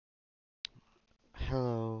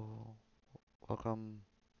Welcome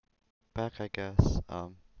back, I guess.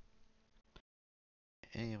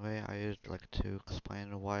 Anyway, I'd like to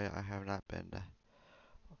explain why I have not been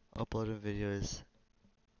uploading videos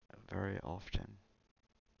very often.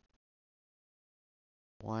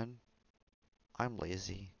 One, I'm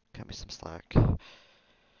lazy. Cut me some slack.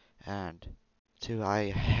 And two,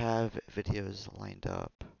 I have videos lined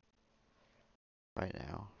up right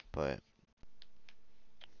now, but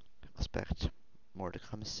expect more to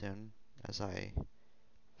come soon as I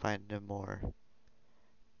find more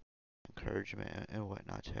encouragement and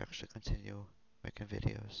whatnot to actually continue making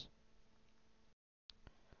videos.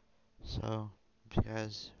 So, if you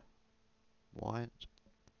guys want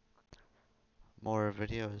more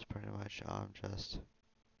videos, pretty much, just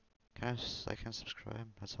kind of like and subscribe.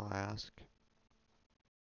 That's all I ask.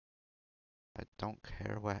 I don't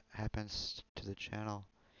care what happens to the channel.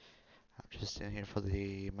 I'm just in here for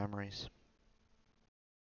the memories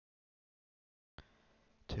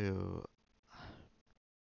to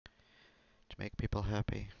make people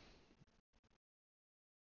happy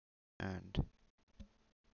and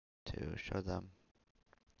to show them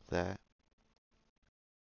that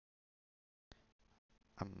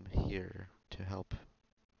I'm here to help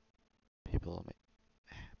people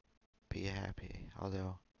be happy.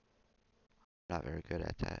 Although I'm not very good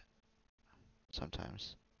at that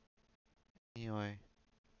sometimes. Anyway,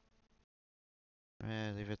 I'm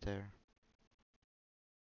gonna leave it there.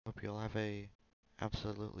 Hope you'll have a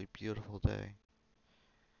absolutely beautiful day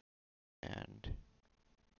and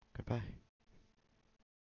goodbye.